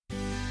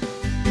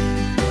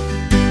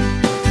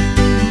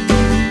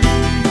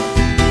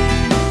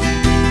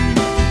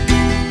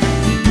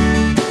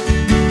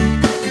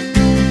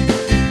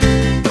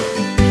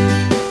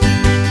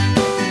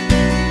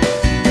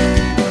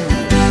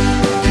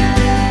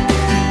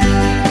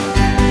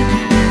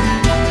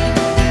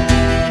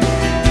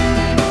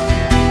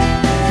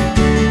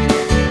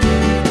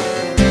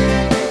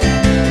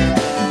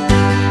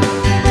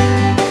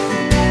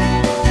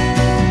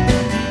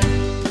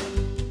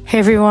Hey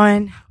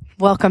everyone,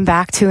 welcome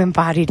back to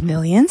Embodied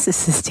Millions.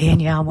 This is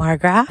Danielle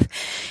Margraf,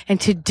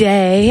 and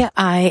today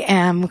I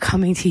am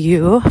coming to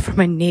you from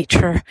a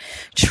nature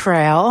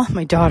trail.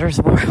 My daughter's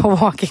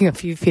walking a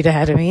few feet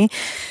ahead of me,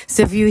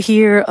 so if you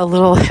hear a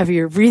little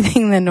heavier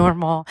breathing than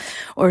normal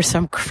or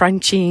some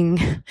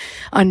crunching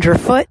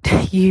underfoot,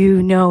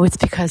 you know it's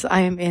because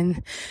I am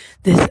in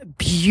this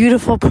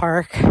beautiful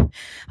park,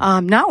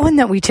 not one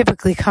that we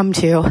typically come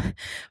to,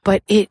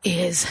 but it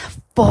is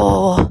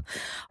full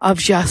of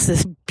just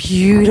this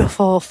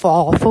beautiful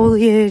fall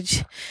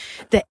foliage.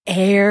 The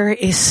air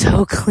is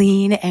so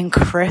clean and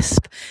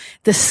crisp.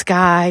 The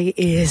sky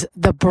is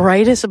the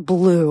brightest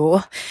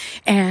blue,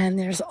 and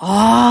there's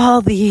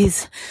all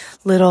these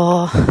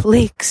little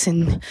lakes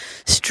and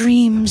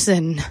streams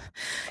and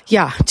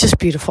just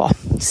beautiful.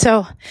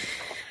 So,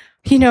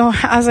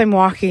 as I'm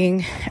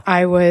walking,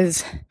 I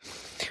was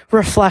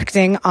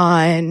reflecting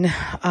on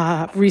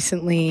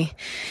recently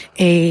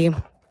a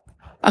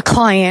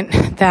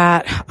client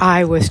that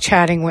I was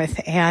chatting with,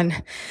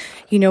 and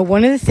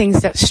one of the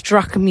things that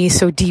struck me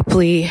so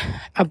deeply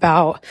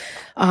about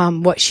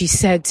what she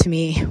said to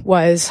me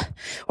was,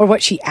 or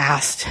what she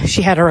asked,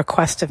 she had a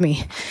request of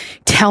me.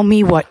 Tell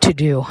me what to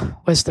do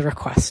was the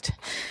request.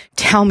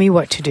 Tell me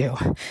what to do.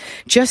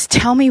 Just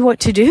tell me what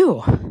to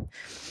do.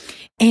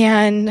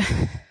 And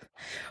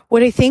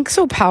what I think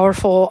so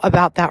powerful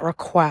about that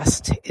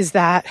request is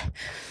that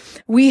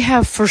we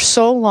have for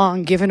so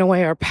long given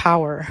away our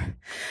power.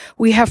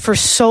 We have for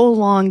so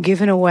long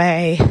given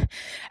away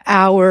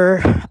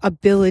our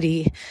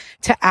ability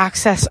to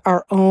access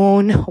our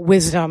own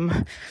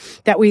wisdom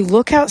that we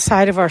look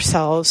outside of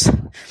ourselves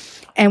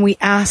and we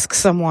ask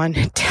someone,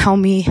 tell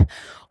me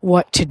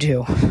what to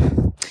do.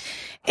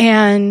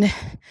 And,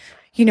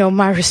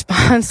 my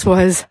response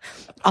was,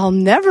 I'll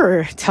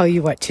never tell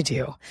you what to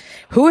do.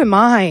 Who am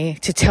I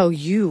to tell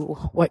you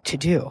what to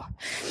do?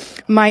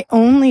 My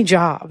only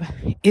job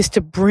is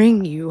to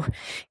bring you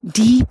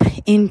deep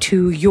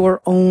into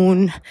your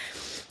own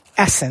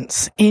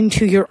essence,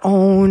 into your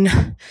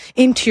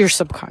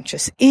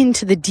subconscious,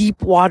 into the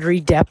deep, watery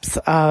depths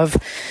of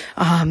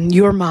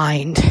your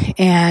mind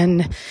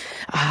and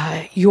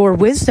your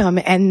wisdom.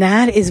 And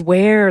that is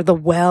where the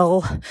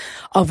well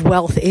of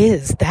wealth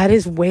is. That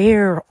is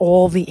where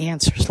all the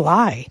answers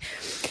lie.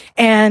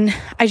 And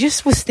I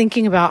just was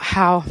thinking about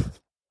how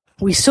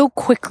we so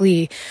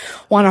quickly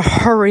want to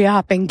hurry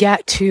up and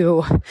get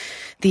to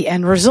the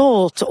end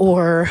result,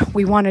 or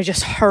we want to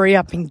just hurry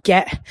up and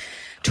get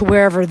to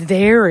wherever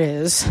there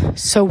is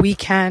so we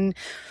can,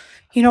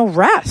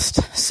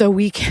 rest, so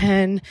we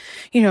can,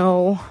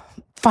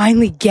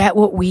 finally get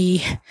what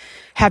we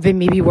have been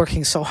maybe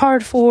working so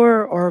hard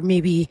for, or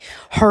maybe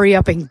hurry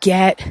up and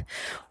get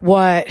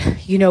what,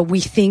 we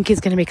think is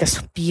going to make us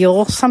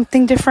feel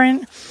something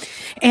different.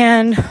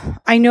 And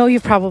I know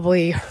you've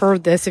probably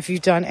heard this if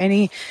you've done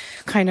any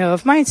kind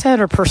of mindset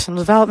or personal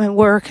development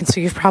work. And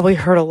so you've probably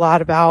heard a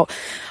lot about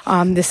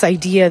this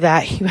idea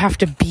that you have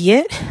to be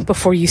it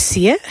before you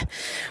see it,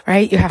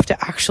 right? You have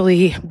to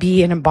actually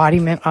be an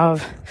embodiment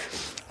of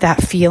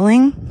that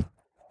feeling.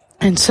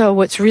 And so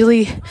what's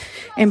really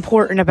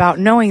important about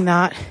knowing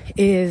that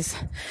is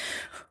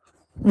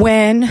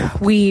when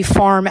we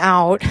farm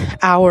out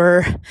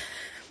our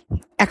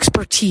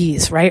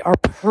expertise, right? Our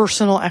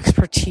personal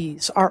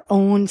expertise, our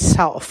own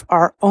self,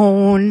 our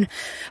own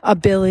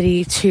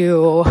ability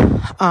to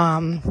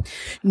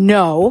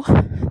know,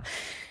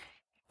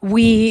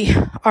 we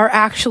are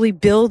actually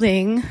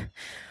building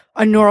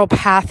a neural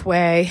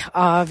pathway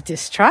of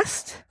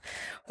distrust.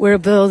 We're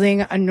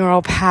building a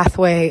neural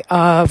pathway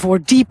we're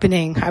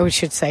deepening, I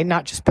should say,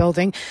 not just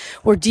building.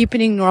 We're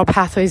deepening neural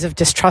pathways of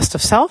distrust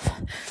of self.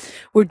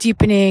 We're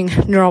deepening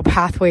neural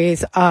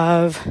pathways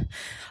of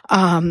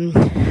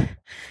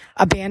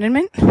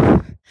abandonment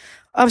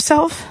of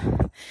self,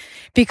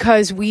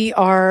 because we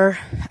are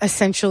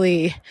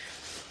essentially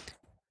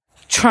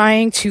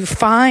trying to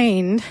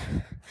find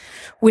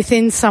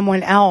within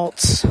someone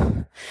else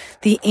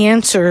the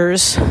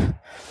answers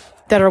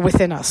that are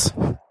within us.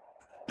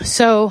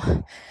 So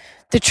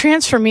the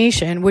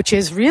transformation, which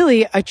is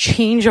really a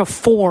change of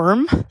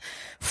form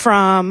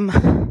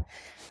from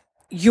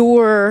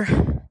your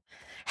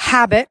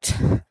habit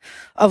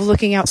of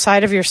looking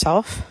outside of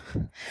yourself,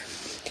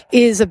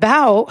 is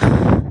about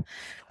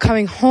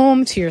coming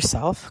home to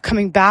yourself,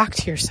 coming back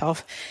to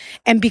yourself,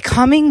 and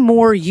becoming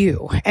more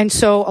you. And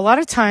so a lot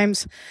of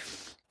times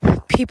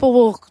people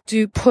will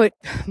put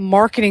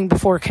marketing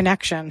before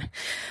connection.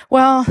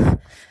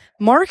 Well,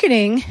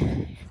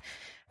 marketing,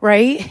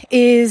 right,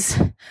 is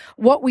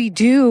what we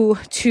do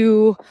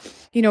to,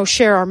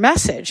 share our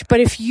message.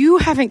 But if you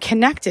haven't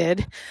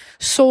connected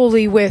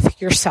solely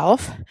with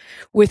yourself,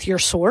 with your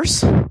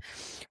source,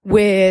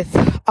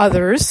 with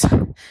others,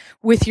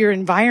 with your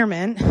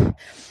environment,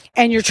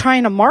 and you're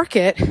trying to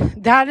market,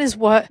 that is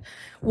what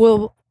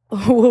will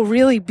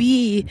really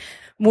be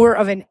more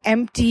of an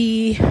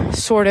empty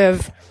sort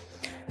of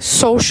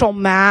social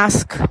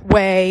mask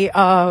way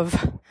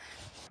of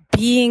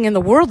being in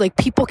the world, like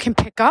people can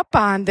pick up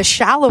on the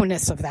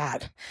shallowness of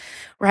that,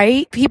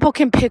 right? People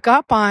can pick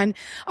up on,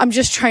 I'm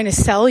just trying to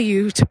sell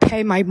you to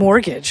pay my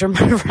mortgage or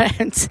my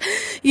rent,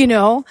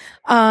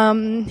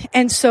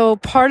 and so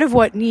part of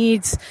what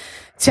needs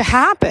to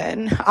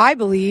happen, I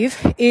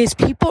believe, is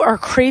people are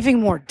craving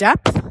more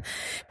depth.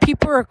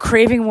 People are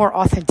craving more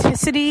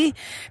authenticity.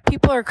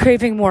 People are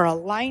craving more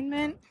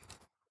alignment.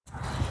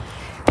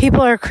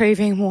 People are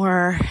craving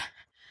more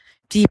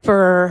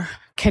deeper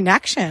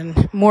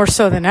connection, more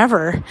so than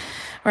ever,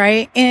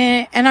 right?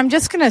 And I'm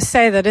just going to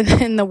say that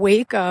in the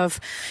wake of,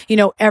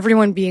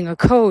 everyone being a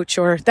coach,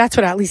 or that's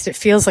what at least it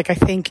feels like, I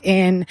think,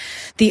 in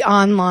the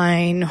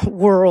online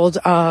world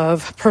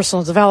of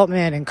personal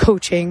development and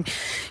coaching,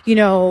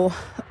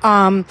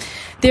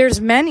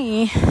 there's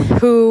many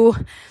who,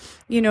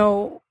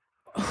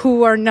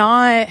 who are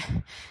not,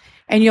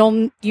 and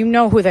you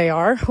know who they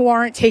are, who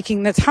aren't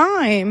taking the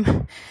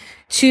time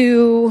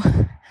to,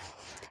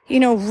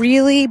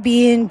 really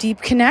be in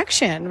deep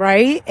connection,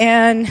 right?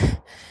 And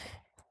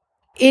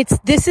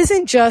this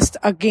isn't just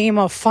a game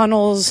of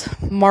funnels,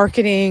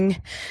 marketing,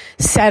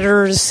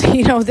 setters.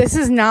 This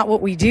is not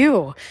what we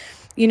do.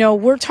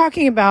 We're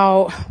talking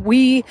about,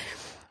 we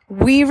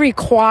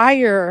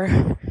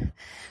require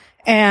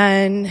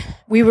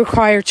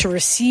to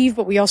receive,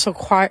 but we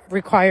also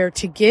require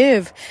to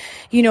give,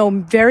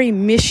 very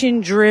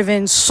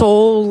mission-driven,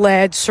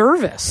 soul-led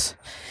service.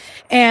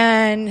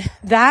 And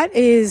that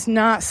is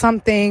not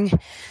something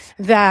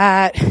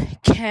that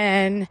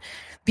can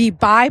be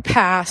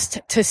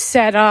bypassed to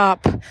set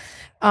up a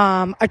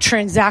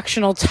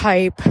transactional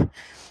type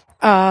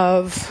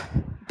of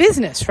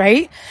business,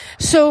 right?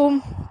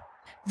 So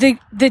the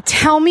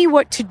tell me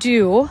what to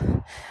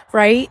do,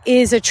 right,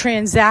 is a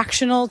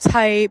transactional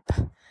type.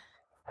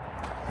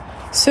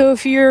 So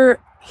if you're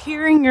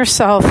hearing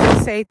yourself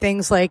say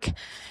things like,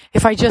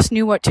 if I just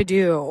knew what to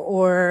do,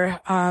 or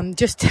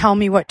just tell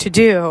me what to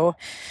do,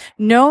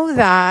 know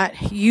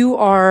that you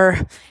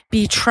are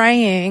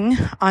betraying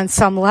on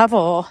some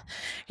level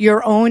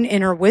your own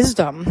inner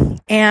wisdom.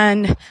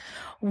 And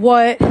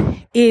what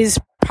is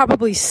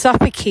probably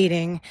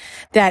suffocating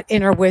that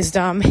inner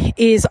wisdom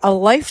is a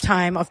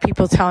lifetime of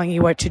people telling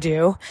you what to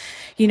do,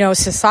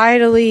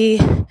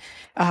 societally,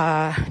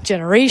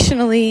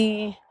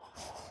 generationally,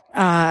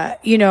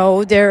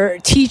 their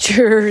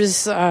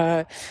teachers,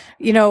 on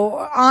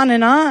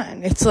and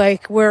on. It's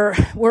like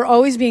we're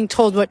always being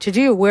told what to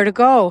do, where to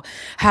go,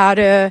 how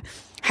to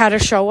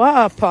show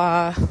up,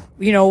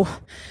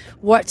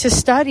 what to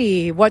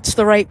study, what's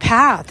the right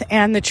path.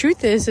 And the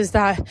truth is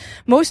that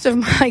most of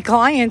my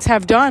clients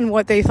have done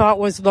what they thought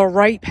was the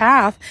right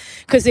path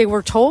because they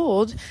were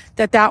told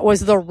that was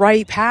the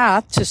right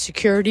path to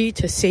security,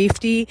 to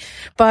safety.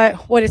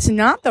 But what it's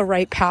not the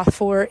right path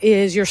for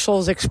is your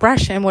soul's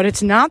expression. What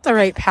it's not the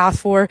right path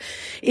for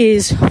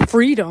is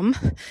freedom.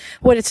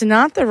 What it's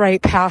not the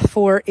right path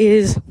for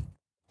is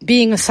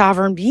being a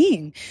sovereign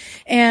being.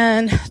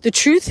 And the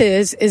truth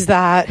is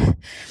that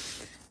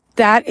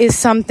is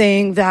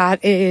something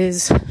that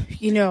is,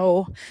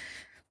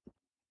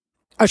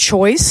 a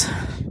choice.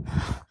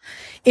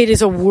 It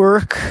is a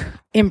work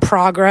in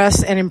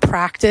progress and in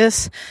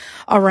practice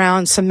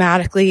around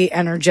somatically,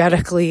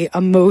 energetically,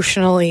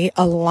 emotionally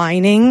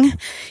aligning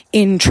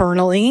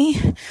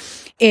internally.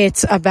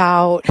 It's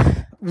about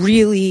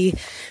really,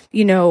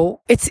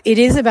 it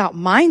is about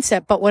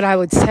mindset, but what I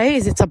would say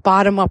is it's a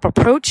bottom-up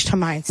approach to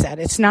mindset.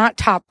 It's not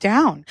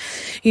top-down.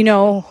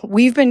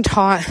 We've been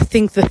taught,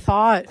 think the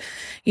thought,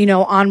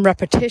 on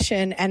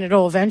repetition, and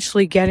it'll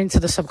eventually get into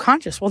the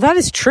subconscious. Well, that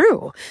is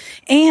true.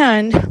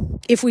 And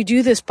if we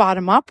do this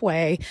bottom-up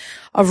way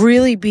of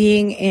really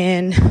being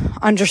in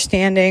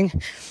understanding,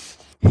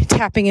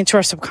 tapping into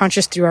our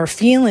subconscious through our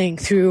feeling,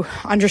 through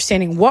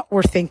understanding what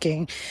we're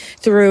thinking,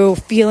 through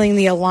feeling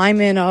the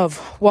alignment of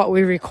what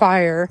we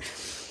require,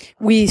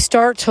 we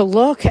start to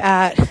look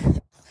at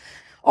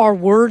our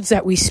words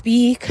that we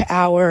speak,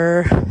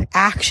 our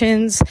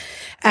actions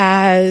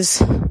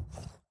as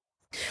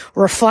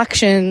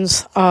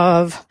reflections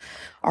of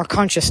our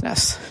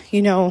consciousness,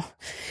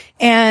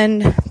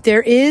 and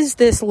there is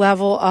this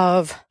level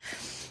of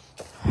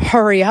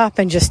hurry up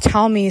and just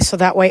tell me so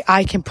that way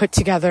I can put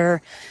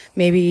together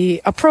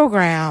maybe a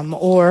program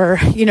or,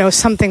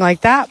 something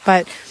like that.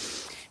 But,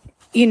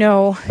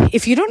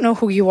 if you don't know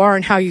who you are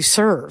and how you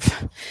serve,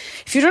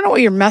 if you don't know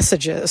what your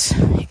message is,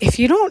 if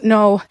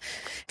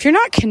you're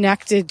not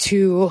connected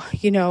to,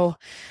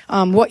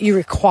 what you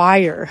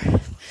require,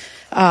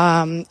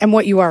 and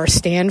what you are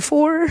stand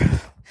for,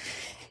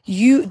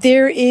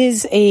 there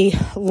is a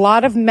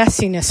lot of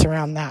messiness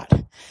around that.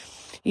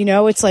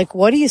 It's like,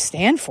 what do you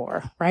stand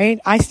for, right?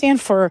 I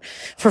stand for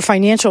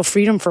financial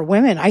freedom for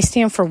women. I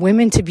stand for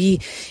women to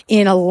be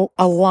in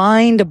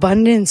aligned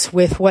abundance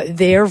with what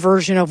their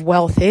version of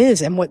wealth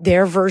is and what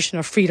their version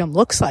of freedom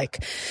looks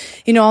like.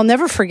 I'll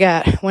never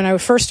forget when I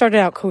first started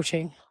out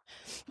coaching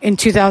in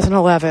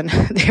 2011,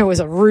 there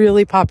was a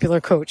really popular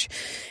coach,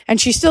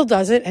 and she still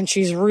does it. And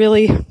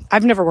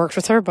I've never worked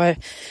with her, but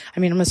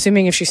I'm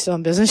assuming if she's still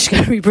in business, she's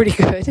going to be pretty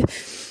good.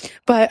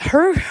 But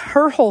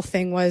her whole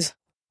thing was,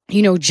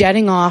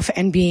 jetting off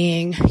and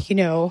being,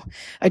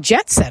 a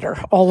jet setter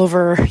all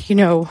over,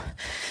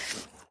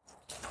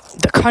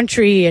 the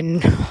country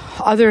and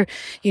other,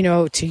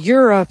 to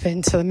Europe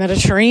and to the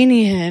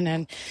Mediterranean.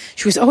 And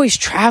she was always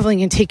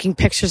traveling and taking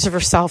pictures of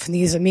herself in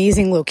these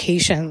amazing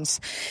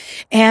locations.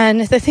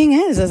 And the thing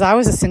is I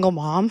was a single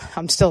mom.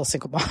 I'm still a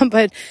single mom,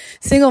 but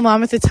single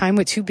mom at the time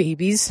with 2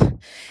 babies.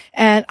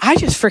 And I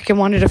just freaking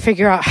wanted to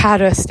figure out how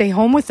to stay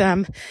home with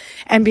them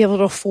and be able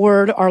to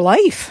afford our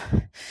life,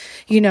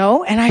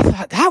 and I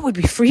thought that would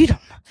be freedom.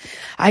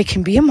 I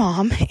can be a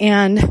mom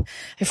and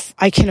if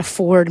I can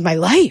afford my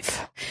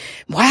life.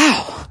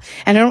 Wow.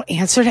 And I don't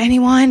answer to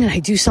anyone and I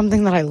do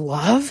something that I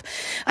love.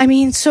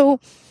 So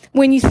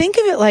when you think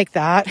of it like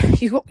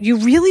that, you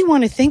really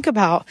want to think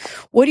about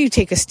what do you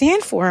take a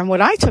stand for? And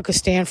what I took a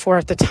stand for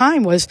at the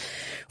time was,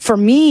 for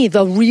me,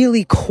 the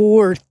really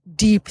core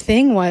deep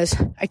thing was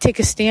I take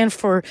a stand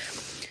for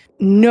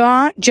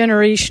not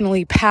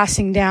generationally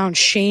passing down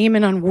shame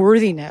and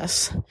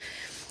unworthiness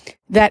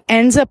that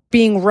ends up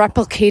being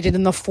replicated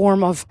in the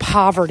form of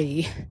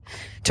poverty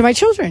to my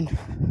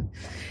children.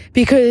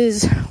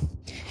 Because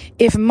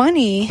if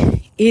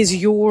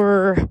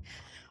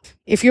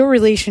your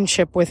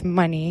relationship with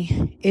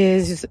money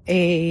is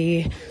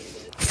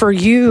for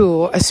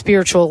you, a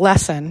spiritual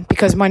lesson,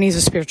 because money is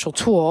a spiritual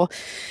tool.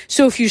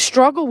 So if you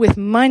struggle with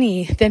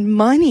money, then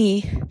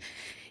money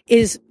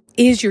is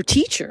your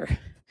teacher.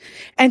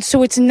 And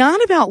so it's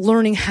not about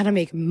learning how to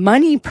make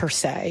money per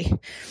se.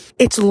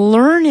 It's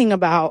learning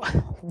about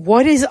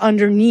what is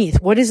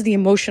underneath, what is the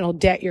emotional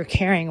debt you're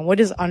carrying, and what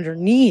is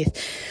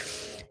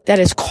underneath that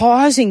is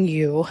causing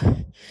you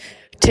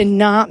to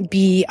not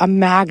be a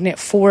magnet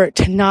for it,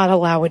 to not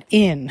allow it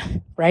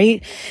in,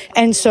 right?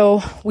 And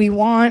so we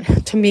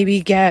want to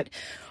maybe get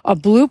a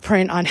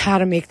blueprint on how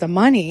to make the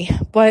money,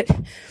 but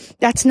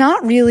that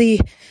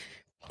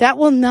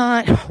will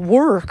not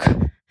work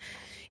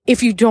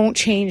if you don't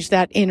change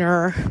that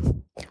inner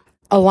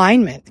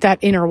alignment, that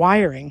inner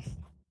wiring.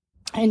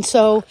 And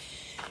so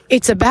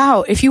it's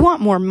about, if you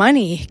want more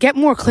money, get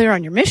more clear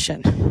on your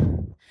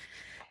mission.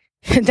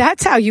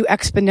 That's how you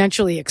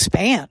exponentially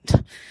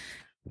expand.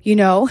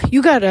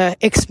 You got to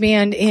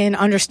expand in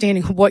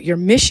understanding what your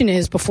mission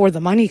is before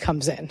the money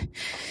comes in.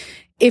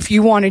 If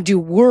you want to do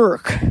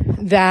work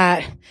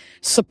that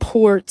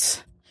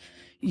supports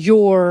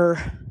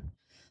your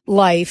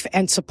life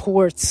and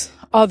supports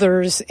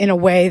others in a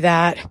way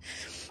that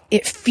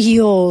it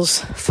feels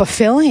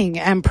fulfilling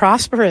and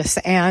prosperous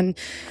and,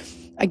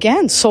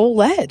 again,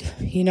 soul-led,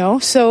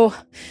 So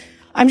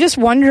I'm just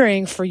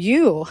wondering for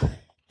you,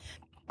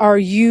 are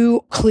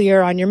you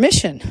clear on your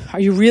mission? Are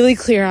you really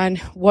clear on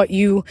what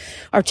you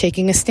are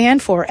taking a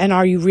stand for? And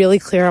are you really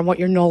clear on what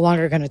you're no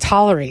longer going to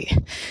tolerate?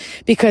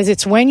 Because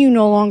it's when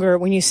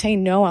you say,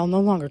 no, I'll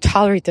no longer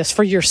tolerate this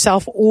for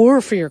yourself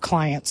or for your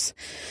clients,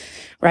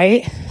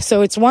 right?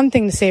 So it's one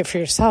thing to say it for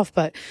yourself,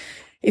 but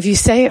if you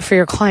say it for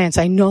your clients,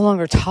 I no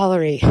longer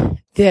tolerate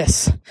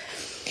this,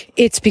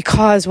 it's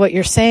because what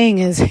you're saying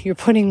is you're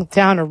putting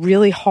down a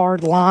really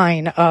hard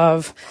line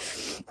of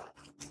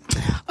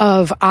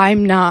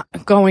I'm not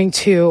going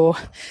to,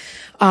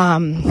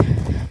 I'm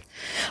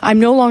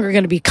no longer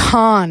going to be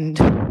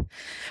conned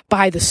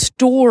by the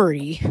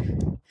story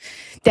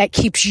that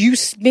keeps you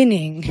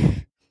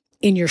spinning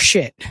in your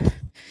shit.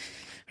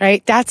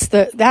 Right?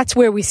 That's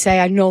where we say,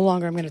 I no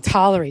longer am going to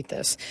tolerate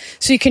this.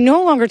 So you can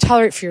no longer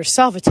tolerate for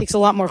yourself. It takes a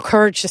lot more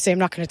courage to say, I'm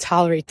not going to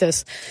tolerate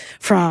this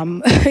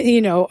from,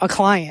 a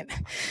client,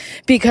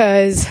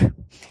 because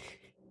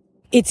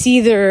it's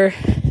either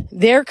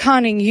they're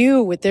conning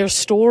you with their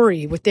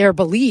story, with their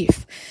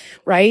belief,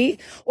 right?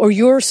 Or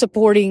you're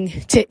supporting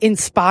to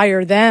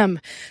inspire them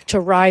to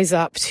rise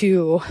up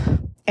to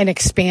an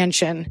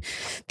expansion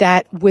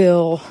that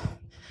will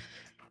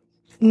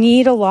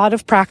need a lot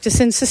of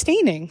practice in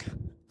sustaining.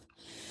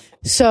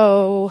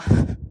 So,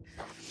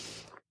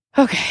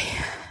 okay,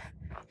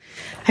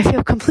 I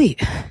feel complete.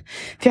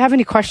 If you have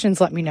any questions,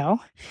 let me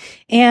know.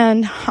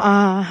 And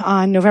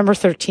on November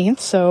 13th,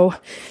 so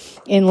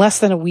in less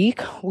than a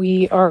week,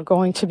 we are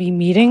going to be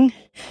meeting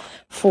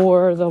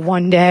for the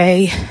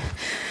one-day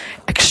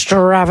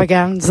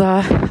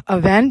extravaganza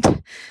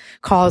event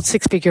called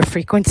Six Figure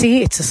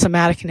Frequency. It's a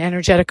somatic and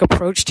energetic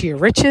approach to your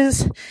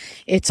riches.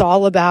 It's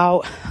all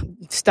about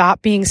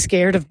stop being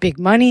scared of big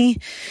money,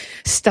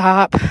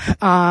 stop,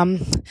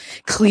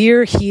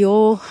 clear,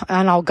 heal,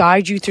 and I'll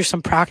guide you through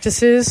some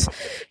practices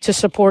to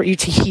support you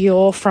to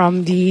heal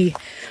from the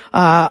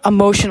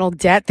emotional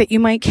debt that you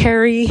might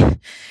carry,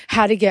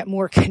 how to get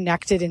more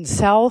connected in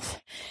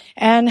self,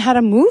 and how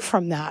to move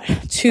from that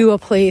to a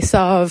place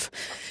of,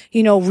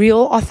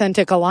 real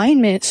authentic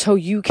alignment so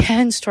you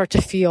can start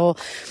to feel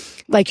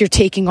like you're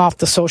taking off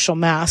the social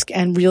mask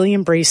and really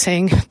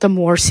embracing the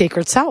more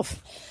sacred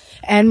self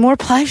and more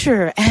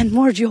pleasure and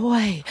more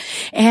joy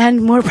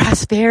and more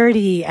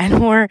prosperity and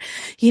more,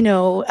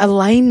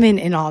 alignment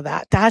in all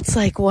that. That's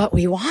like what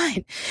we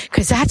want,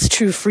 because that's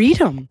true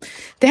freedom.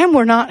 Then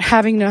we're not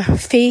having to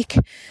fake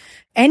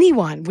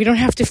anyone. We don't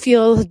have to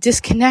feel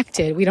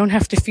disconnected. We don't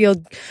have to feel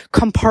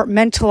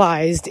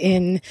compartmentalized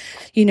in,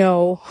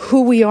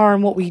 who we are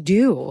and what we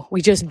do.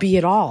 We just be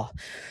it all.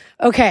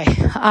 Okay.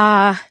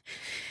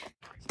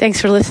 Thanks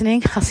for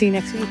listening. I'll see you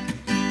next week.